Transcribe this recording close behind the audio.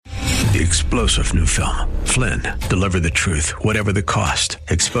the explosive new film, Flynn, Deliver the Truth, Whatever the Cost,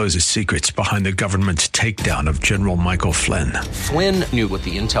 exposes secrets behind the government's takedown of General Michael Flynn. Flynn knew what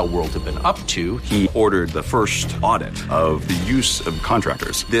the intel world had been up to. He ordered the first audit of the use of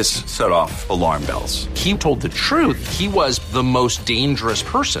contractors. This set off alarm bells. He told the truth. He was the most dangerous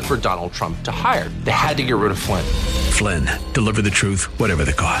person for Donald Trump to hire. They had to get rid of Flynn. Flynn, Deliver the Truth, Whatever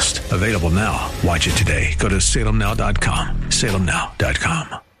the Cost. Available now. Watch it today. Go to salemnow.com.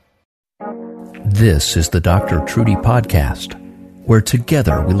 salemnow.com. This is the Dr. Trudy Podcast, where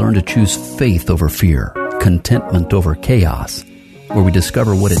together we learn to choose faith over fear, contentment over chaos, where we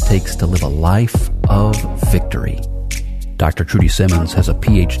discover what it takes to live a life of victory. Dr. Trudy Simmons has a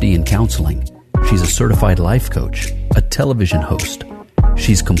PhD in counseling. She's a certified life coach, a television host.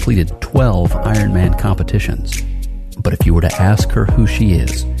 She's completed 12 Ironman competitions. But if you were to ask her who she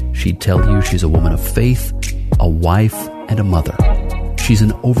is, she'd tell you she's a woman of faith, a wife, and a mother. She's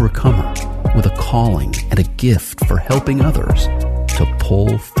an overcomer with a calling and a gift for helping others to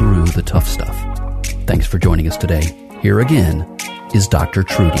pull through the tough stuff. Thanks for joining us today. Here again is Dr.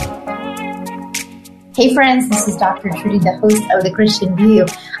 Trudy. Hey friends, this is Dr. Trudy, the host of The Christian View.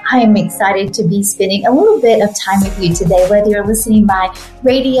 I am excited to be spending a little bit of time with you today, whether you're listening by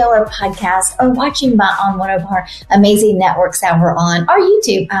radio or podcast or watching on one of our amazing networks that we're on, or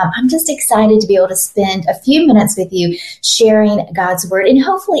YouTube. I'm just excited to be able to spend a few minutes with you sharing God's Word and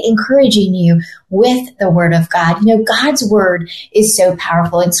hopefully encouraging you with the Word of God. You know, God's Word is so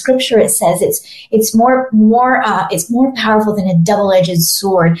powerful. In Scripture, it says it's more powerful than a double-edged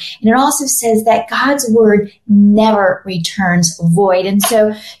sword. And it also says that God's Word never returns void. And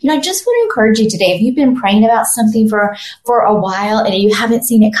so, I just want to encourage you today, if you've been praying about something for a while and you haven't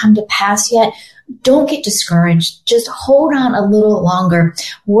seen it come to pass yet, don't get discouraged. Just hold on a little longer.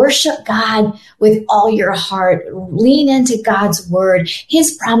 Worship God with all your heart. Lean into God's Word.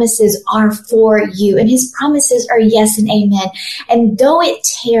 His promises are for you, and His promises are yes and amen. And though it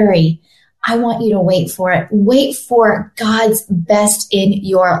tarry, I want you to wait for it. Wait for God's best in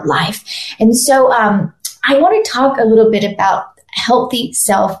your life. And so I want to talk a little bit about healthy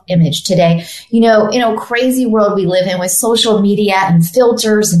self-image today. In a crazy world we live in with social media and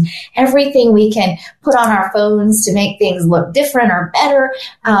filters and everything we can put on our phones to make things look different or better.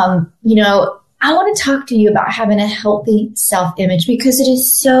 I want to talk to you about having a healthy self-image because it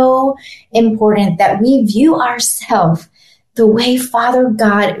is so important that we view ourselves the way Father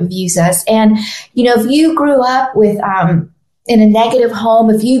God views us. And, if you grew up with, in a negative home,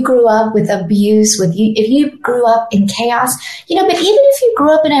 if you grew up with abuse, if you grew up in chaos, but even if you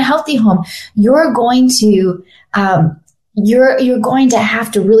grew up in a healthy home, you're going to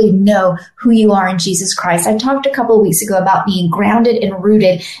have to really know who you are in Jesus Christ. I talked a couple of weeks ago about being grounded and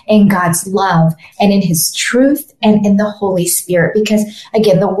rooted in God's love and in His truth and in the Holy Spirit. Because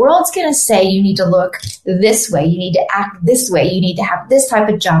again, the world's going to say you need to look this way, you need to act this way, you need to have this type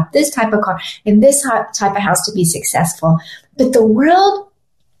of job, this type of car, and this type of house to be successful. But the world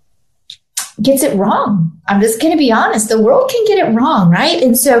gets it wrong. I'm just going to be honest. The world can get it wrong, right?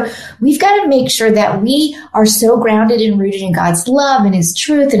 And so we've got to make sure that we are so grounded and rooted in God's love and His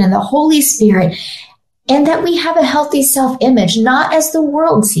truth and in the Holy Spirit, and that we have a healthy self-image, not as the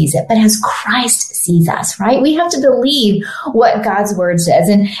world sees it, but as Christ sees us, right? We have to believe what God's Word says.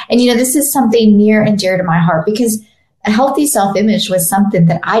 And this is something near and dear to my heart because a healthy self-image was something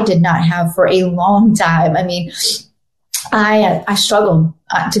that I did not have for a long time. I mean, I struggled,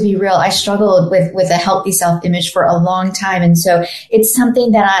 to be real. I struggled with a healthy self-image for a long time. And so it's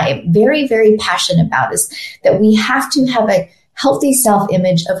something that I'm very, very passionate about, is that we have to have a healthy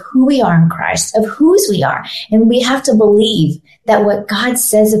self-image of who we are in Christ, of whose we are. And we have to believe that what God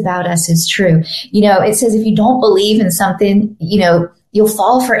says about us is true. It says if you don't believe in something, you'll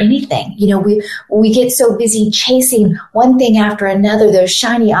fall for anything. We get so busy chasing one thing after another, those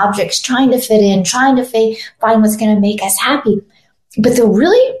shiny objects, trying to fit in, trying to find what's going to make us happy. But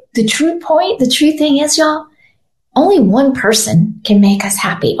the true thing is, y'all, only one person can make us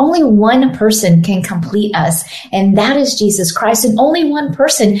happy. Only one person can complete us, and that is Jesus Christ. And only one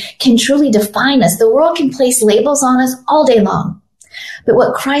person can truly define us. The world can place labels on us all day long. But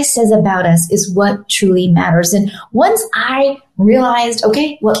what Christ says about us is what truly matters. And once I realized,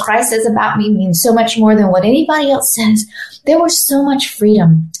 okay, what Christ says about me means so much more than what anybody else says, there was so much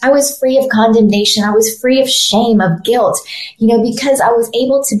freedom. I was free of condemnation. I was free of shame, of guilt, because I was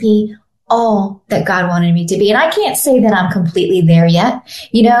able to be all that God wanted me to be. And I can't say that I'm completely there yet.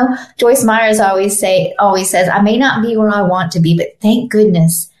 Joyce Myers always says, I may not be where I want to be, but thank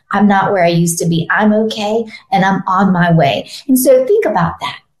goodness I'm not where I used to be. I'm okay and I'm on my way. And so think about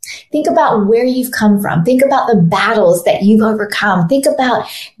that. Think about where you've come from. Think about the battles that you've overcome. Think about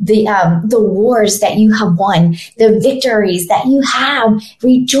the wars that you have won, the victories that you have.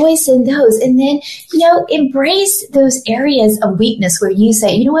 Rejoice in those. And then, embrace those areas of weakness where you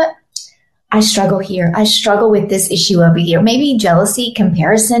say, you know what? I struggle here. I struggle with this issue over here. Maybe jealousy,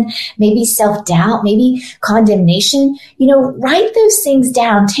 comparison, maybe self-doubt, maybe condemnation. Write those things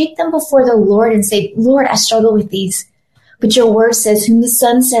down. Take them before the Lord and say, Lord, I struggle with these. But your word says, whom the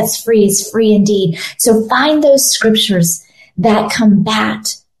Son sets free is free indeed. So find those scriptures that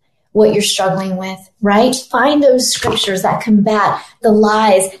combat what you're struggling with, right? Find those scriptures that combat the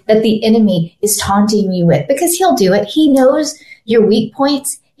lies that the enemy is taunting you with, because he'll do it. He knows your weak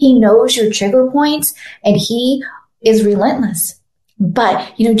points. He knows your trigger points, and he is relentless.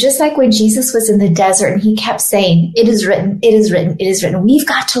 But, just like when Jesus was in the desert and he kept saying, it is written, it is written, it is written. We've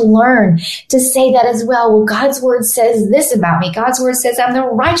got to learn to say that as well. Well, God's word says this about me. God's word says I'm the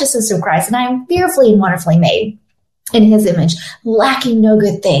righteousness of Christ, and I am fearfully and wonderfully made in his image, lacking no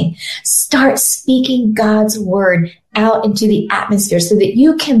good thing. Start speaking God's word out into the atmosphere so that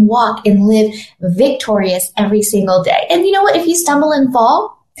you can walk and live victorious every single day. And you know what? If you stumble and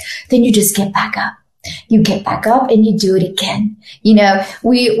fall, then you just get back up. You get back up and you do it again.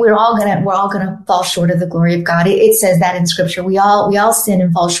 We're all gonna fall short of the glory of God. It says that in scripture. We all sin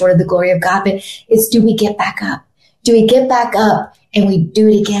and fall short of the glory of God, but it's, do we get back up? Do we get back up and we do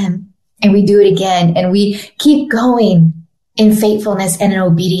it again and we do it again and we keep going in faithfulness and in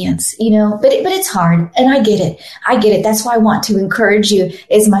obedience, but it's hard, and I get it. That's why I want to encourage you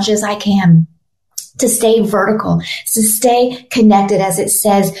as much as I can to stay vertical, to stay connected, as it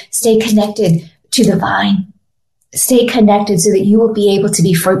says, stay connected to the vine. Stay connected so that you will be able to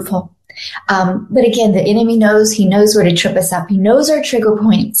be fruitful. But again, the enemy knows where to trip us up. He knows our trigger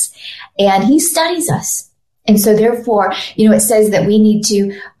points, and he studies us. And so therefore, it says that we need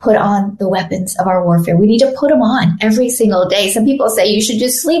to put on the weapons of our warfare. We need to put them on every single day. Some people say you should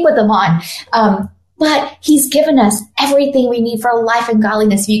just sleep with them on. But he's given us everything we need for life and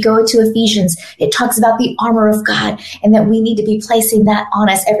godliness. If you go to Ephesians, it talks about the armor of God, and that we need to be placing that on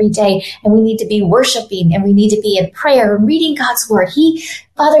us every day. And we need to be worshiping, and we need to be in prayer and reading God's word.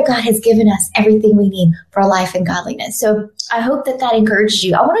 Father God has given us everything we need for life and godliness. So I hope that encourages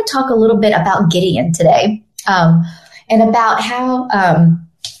you. I want to talk a little bit about Gideon today, and about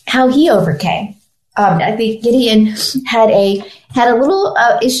how he overcame. I think Gideon had a little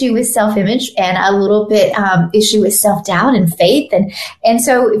issue with self-image and a little bit issue with self-doubt and faith. And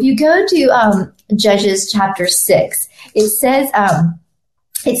so if you go to Judges chapter 6, it says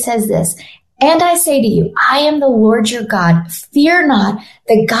this, and I say to you, I am the Lord your God. Fear not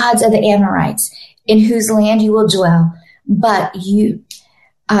the gods of the Amorites, in whose land you will dwell, but you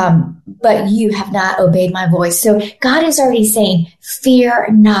have not obeyed my voice. So God is already saying, fear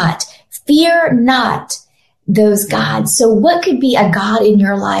not. Fear not those gods. So what could be a god in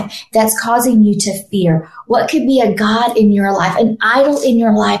your life that's causing you to fear? What could be a god in your life, an idol in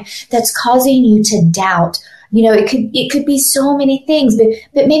your life that's causing you to doubt? It could be so many things,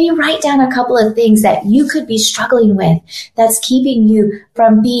 but maybe write down a couple of things that you could be struggling with that's keeping you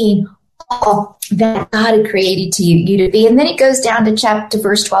from being all that God had created you to be. And then it goes down to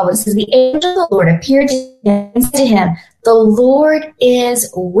verse 12. It says, the angel of the Lord appeared to him and said to him, the Lord is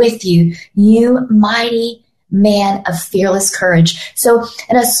with you, you mighty man of fearless courage. So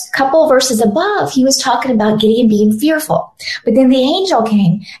in a couple verses above, he was talking about Gideon being fearful. But then the angel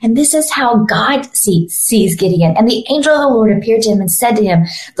came, and this is how God sees Gideon. And the angel of the Lord appeared to him and said to him,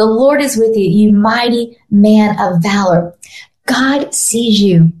 the Lord is with you, you mighty man of valor. God sees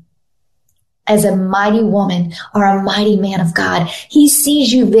you as a mighty woman or a mighty man of God. He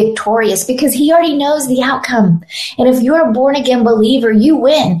sees you victorious because he already knows the outcome. And if you're a born again believer, you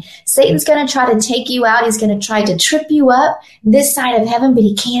win. Satan's going to try to take you out. He's going to try to trip you up this side of heaven, but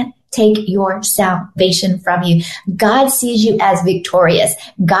he can't take your salvation from you. God sees you as victorious.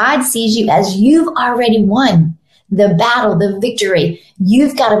 God sees you as you've already won the battle, the victory.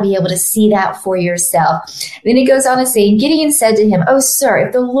 You've got to be able to see that for yourself. Then it goes on to say, Gideon said to him, oh, sir,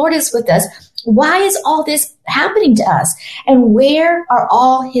 if the Lord is with us, why is all this happening to us? And where are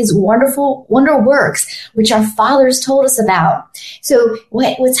all his wonderful wonder works, which our fathers told us about? So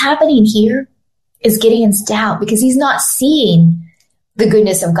what's happening here is Gideon's doubt, because he's not seeing the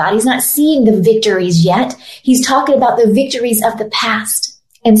goodness of God. He's not seeing the victories yet. He's talking about the victories of the past.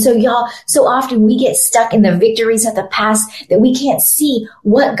 And so so often we get stuck in the victories of the past that we can't see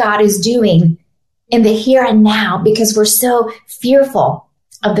what God is doing in the here and now because we're so fearful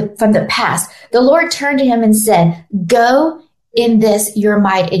from the past. The Lord turned to him and said, go in this your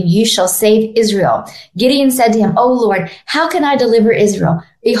might, and you shall save Israel. Gideon said to him, O Lord, how can I deliver Israel?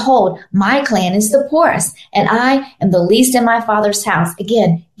 Behold, my clan is the poorest, and I am the least in my father's house.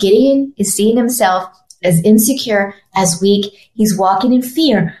 Again, Gideon is seeing himself as insecure, as weak. He's walking in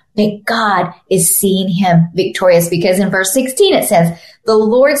fear, but God is seeing him victorious, because in verse 16 it says, the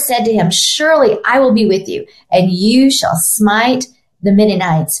Lord said to him, surely I will be with you, and you shall smite the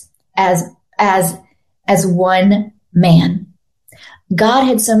Midianites as one man. God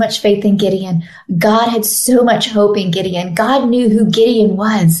had so much faith in Gideon. God had so much hope in Gideon. God knew who Gideon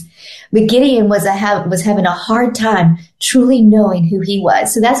was. But Gideon was having a hard time truly knowing who he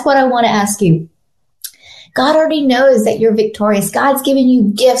was. So that's what I want to ask you. God already knows that you're victorious. God's giving you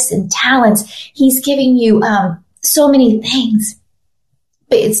gifts and talents. He's giving you so many things.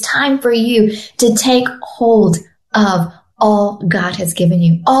 But it's time for you to take hold of all God has given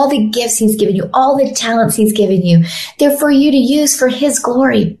you, all the gifts he's given you, all the talents he's given you. They're for you to use for his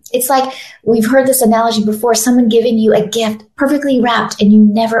glory. It's like we've heard this analogy before, someone giving you a gift perfectly wrapped and you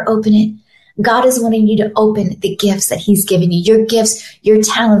never open it. God is wanting you to open the gifts that he's given you, your gifts, your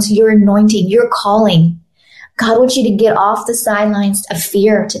talents, your anointing, your calling. God wants you to get off the sidelines of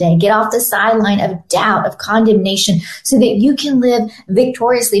fear today. Get off the sideline of doubt, of condemnation, so that you can live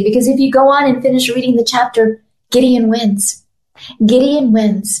victoriously. Because if you go on and finish reading the chapter, Gideon wins. Gideon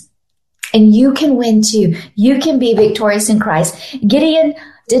wins. And you can win too. You can be victorious in Christ. Gideon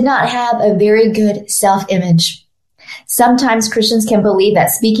did not have a very good self-image. Sometimes Christians can believe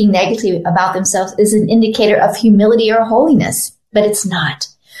that speaking negatively about themselves is an indicator of humility or holiness, but it's not.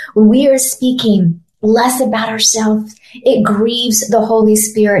 When we are speaking less about ourselves, it grieves the Holy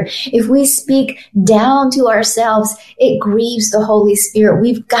Spirit. If we speak down to ourselves, it grieves the Holy Spirit.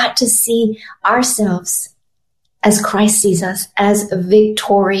 We've got to see ourselves as Christ sees us, as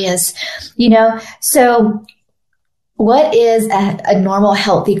victorious. So what is a normal,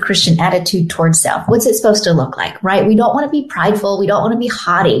 healthy Christian attitude towards self? What's it supposed to look like, right? We don't want to be prideful. We don't want to be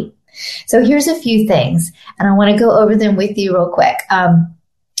haughty. So here's a few things, and I want to go over them with you real quick.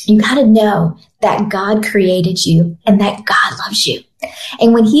 You got to know that God created you and that God loves you.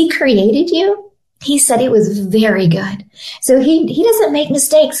 And when he created you, he said it was very good. So he doesn't make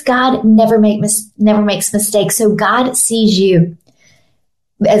mistakes. God never makes mistakes. So God sees you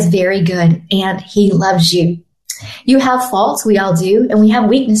as very good and he loves you. You have faults, we all do, and we have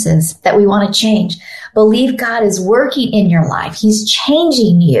weaknesses that we want to change. Believe God is working in your life. He's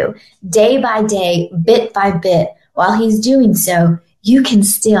changing you day by day, bit by bit. While he's doing so, you can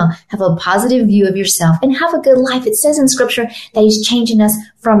still have a positive view of yourself and have a good life. It says in scripture that he's changing us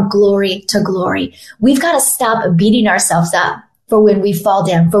from glory to glory. We've got to stop beating ourselves up for when we fall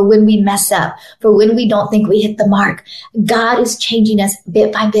down, for when we mess up, for when we don't think we hit the mark. God is changing us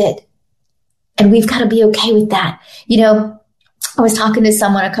bit by bit. And we've got to be okay with that. I was talking to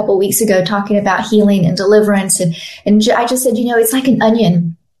someone a couple of weeks ago talking about healing and deliverance. And I just said, it's like an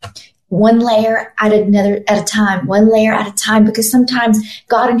onion. One layer at a time, because sometimes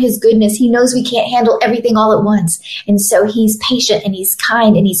God in his goodness, he knows we can't handle everything all at once. And so he's patient and he's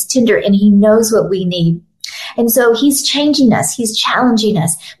kind and he's tender and he knows what we need. And so he's changing us. He's challenging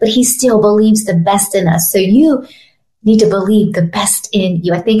us, but he still believes the best in us. So you need to believe the best in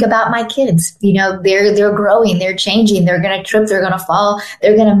you. I think about my kids, they're growing, they're changing, they're going to trip, they're going to fall,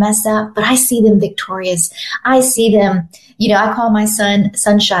 they're going to mess up, but I see them victorious. I see them, I call my son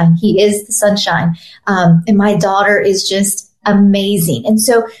Sunshine. He is the sunshine. And my daughter is just amazing. And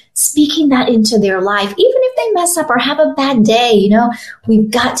so speaking that into their life, even if they mess up or have a bad day, we've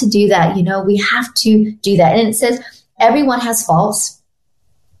got to do that. We have to do that. And it says everyone has faults.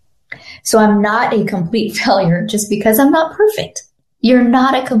 So I'm not a complete failure just because I'm not perfect. You're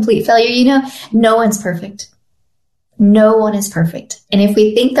not a complete failure. No one's perfect. No one is perfect. And if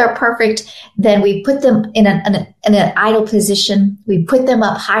we think they're perfect, then we put them in an idol position. We put them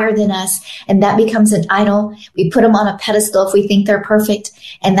up higher than us, and that becomes an idol. We put them on a pedestal if we think they're perfect,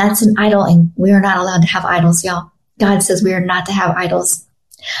 and that's an idol, and we are not allowed to have idols, y'all. God says we are not to have idols.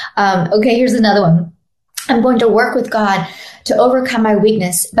 Okay, here's another one. I'm going to work with God to overcome my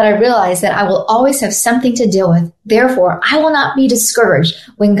weakness, but I realize that I will always have something to deal with. Therefore, I will not be discouraged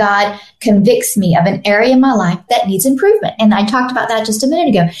when God convicts me of an area in my life that needs improvement. And I talked about that just a minute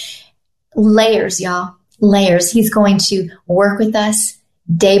ago. Layers, y'all. Layers. He's going to work with us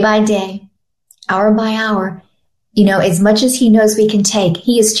day by day, hour by hour. As much as he knows we can take,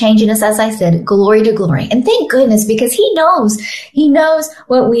 he is changing us, as I said, glory to glory. And thank goodness, because he knows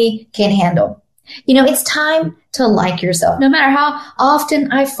what we can handle. It's time to like yourself. No matter how often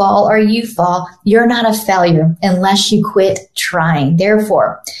I fall or you fall, you're not a failure unless you quit trying.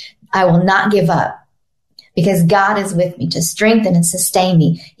 Therefore, I will not give up. because God is with me to strengthen and sustain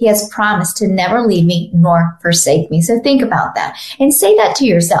me. He has promised to never leave me nor forsake me. So think about that and say that to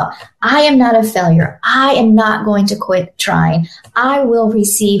yourself. I am not a failure. I am not going to quit trying. I will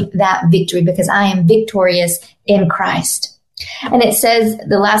receive that victory because I am victorious in Christ. And it says,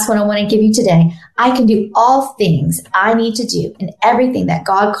 the last one I want to give you today, I can do all things I need to do and everything that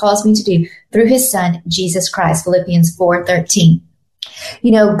God calls me to do through his son, Jesus Christ, Philippians 4:13.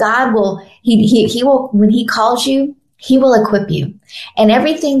 You know, God will, he will, when he calls you, he will equip you. And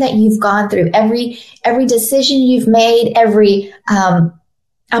everything that you've gone through, every decision you've made, every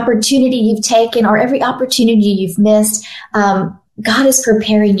opportunity you've taken, or every opportunity you've missed, God is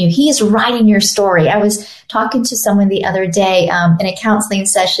preparing you. He is writing your story. I was talking to someone the other day in a counseling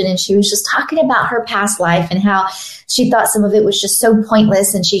session, and she was just talking about her past life and how she thought some of it was just so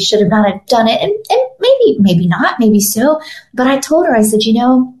pointless and she should have not have done it. And maybe not, maybe so. But I told her, I said, you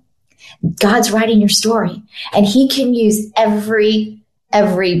know, God's writing your story, and he can use every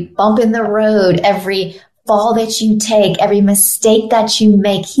bump in the road, every fall that you take, every mistake that you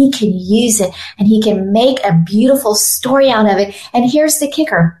make. He can use it, and he can make a beautiful story out of it. And here's the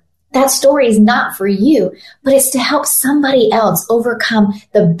kicker. That story is not for you, but it's to help somebody else overcome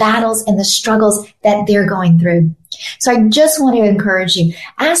the battles and the struggles that they're going through. So I just want to encourage you.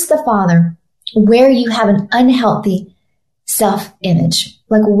 Ask the Father where you have an unhealthy self-image.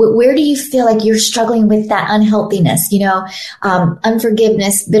 Like, where do you feel like you're struggling with that unhealthiness? You know,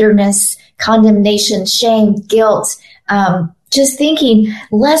 unforgiveness, bitterness, condemnation, shame, guilt, just thinking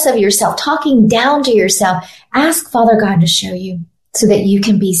less of yourself, talking down to yourself. Ask Father God to show you so that you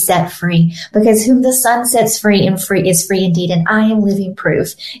can be set free, because whom the Son sets free and free is free indeed. And I am living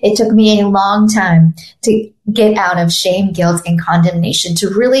proof. It took me a long time to get out of shame, guilt, and condemnation, to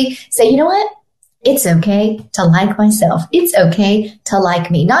really say, you know what? It's okay to like myself. It's okay to like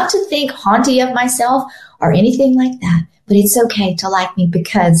me. Not to think haughty of myself or anything like that, but it's okay to like me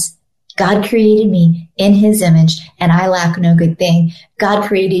because God created me in his image and I lack no good thing. God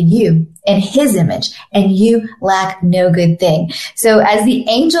created you in his image and you lack no good thing. So as the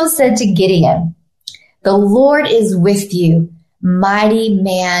angel said to Gideon, the Lord is with you, mighty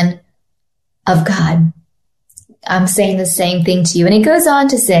man of God. I'm saying the same thing to you. And it goes on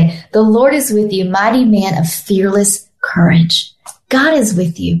to say, the Lord is with you, mighty man of fearless courage. God is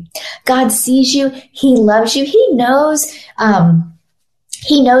with you. God sees you. He loves you. He knows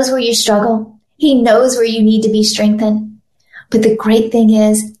where you struggle. He knows where you need to be strengthened. But the great thing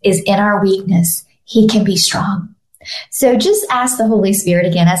is in our weakness, he can be strong. So just ask the Holy Spirit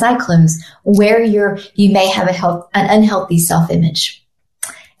again, as I close, where you may have an unhealthy self-image,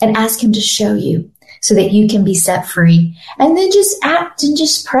 and ask him to show you, so that you can be set free. And then just act and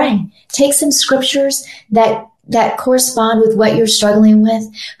just pray. Take some scriptures that correspond with what you're struggling with,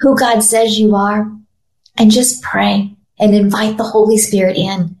 who God says you are, and just pray and invite the Holy Spirit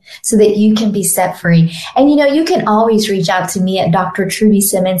in so that you can be set free. And you know, you can always reach out to me at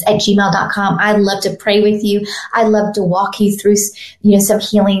drtrudysimmons@gmail.com. I'd love to pray with you. I'd love to walk you through, some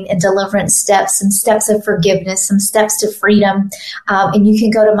healing and deliverance steps, some steps of forgiveness, some steps to freedom. And you can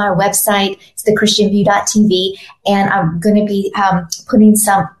go to my website. It's thechristianview.tv. And I'm going to be putting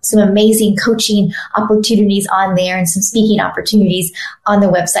some amazing coaching opportunities on there and some speaking opportunities on the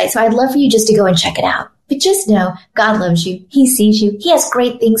website. So I'd love for you just to go and check it out. But just know God loves you. He sees you. He has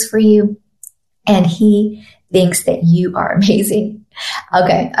great things for you. And he thinks that you are amazing.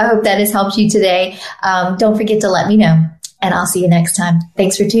 Okay. I hope that has helped you today. Don't forget to let me know. And I'll see you next time.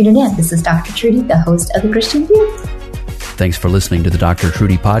 Thanks for tuning in. This is Dr. Trudy, the host of The Christian View. Thanks for listening to the Dr.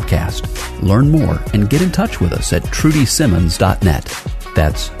 Trudy podcast. Learn more and get in touch with us at trudysimmons.net.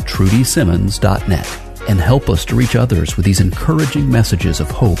 That's trudysimmons.net. And help us to reach others with these encouraging messages of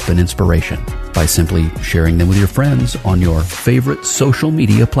hope and inspiration by simply sharing them with your friends on your favorite social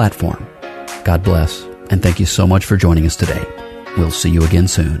media platform. God bless, and thank you so much for joining us today. We'll see you again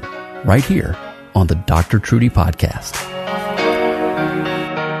soon, right here on the Dr. Trudy podcast.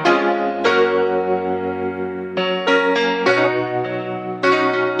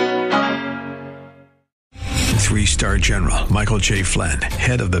 3-star General Michael J. Flynn,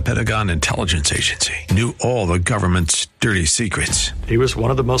 head of the Pentagon Intelligence Agency, knew all the government's dirty secrets. He was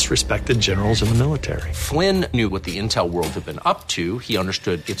one of the most respected generals in the military. Flynn knew what the intel world had been up to. He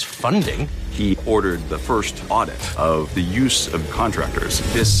understood its funding. He ordered the first audit of the use of contractors.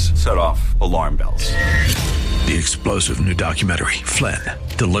 This set off alarm bells. The explosive new documentary, Flynn,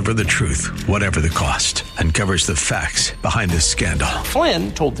 Deliver the Truth, Whatever the Cost, uncovers the facts behind this scandal.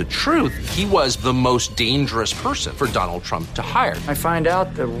 Flynn told the truth. He was the most dangerous person for Donald Trump to hire. I find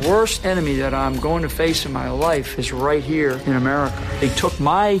out the worst enemy that I'm going to face in my life is right here in America. They took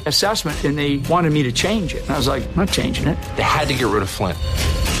my assessment and they wanted me to change it. And I was like, I'm not changing it. They had to get rid of Flynn.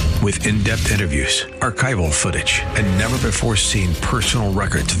 With in-depth interviews, archival footage, and never-before-seen personal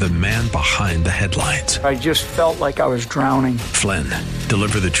records of the man behind the headlines. I just felt like I was drowning. Flynn,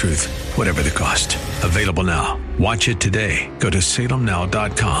 Deliver the Truth, Whatever the Cost. Available now. Watch it today. Go to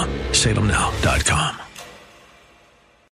salemnow.com. salemnow.com.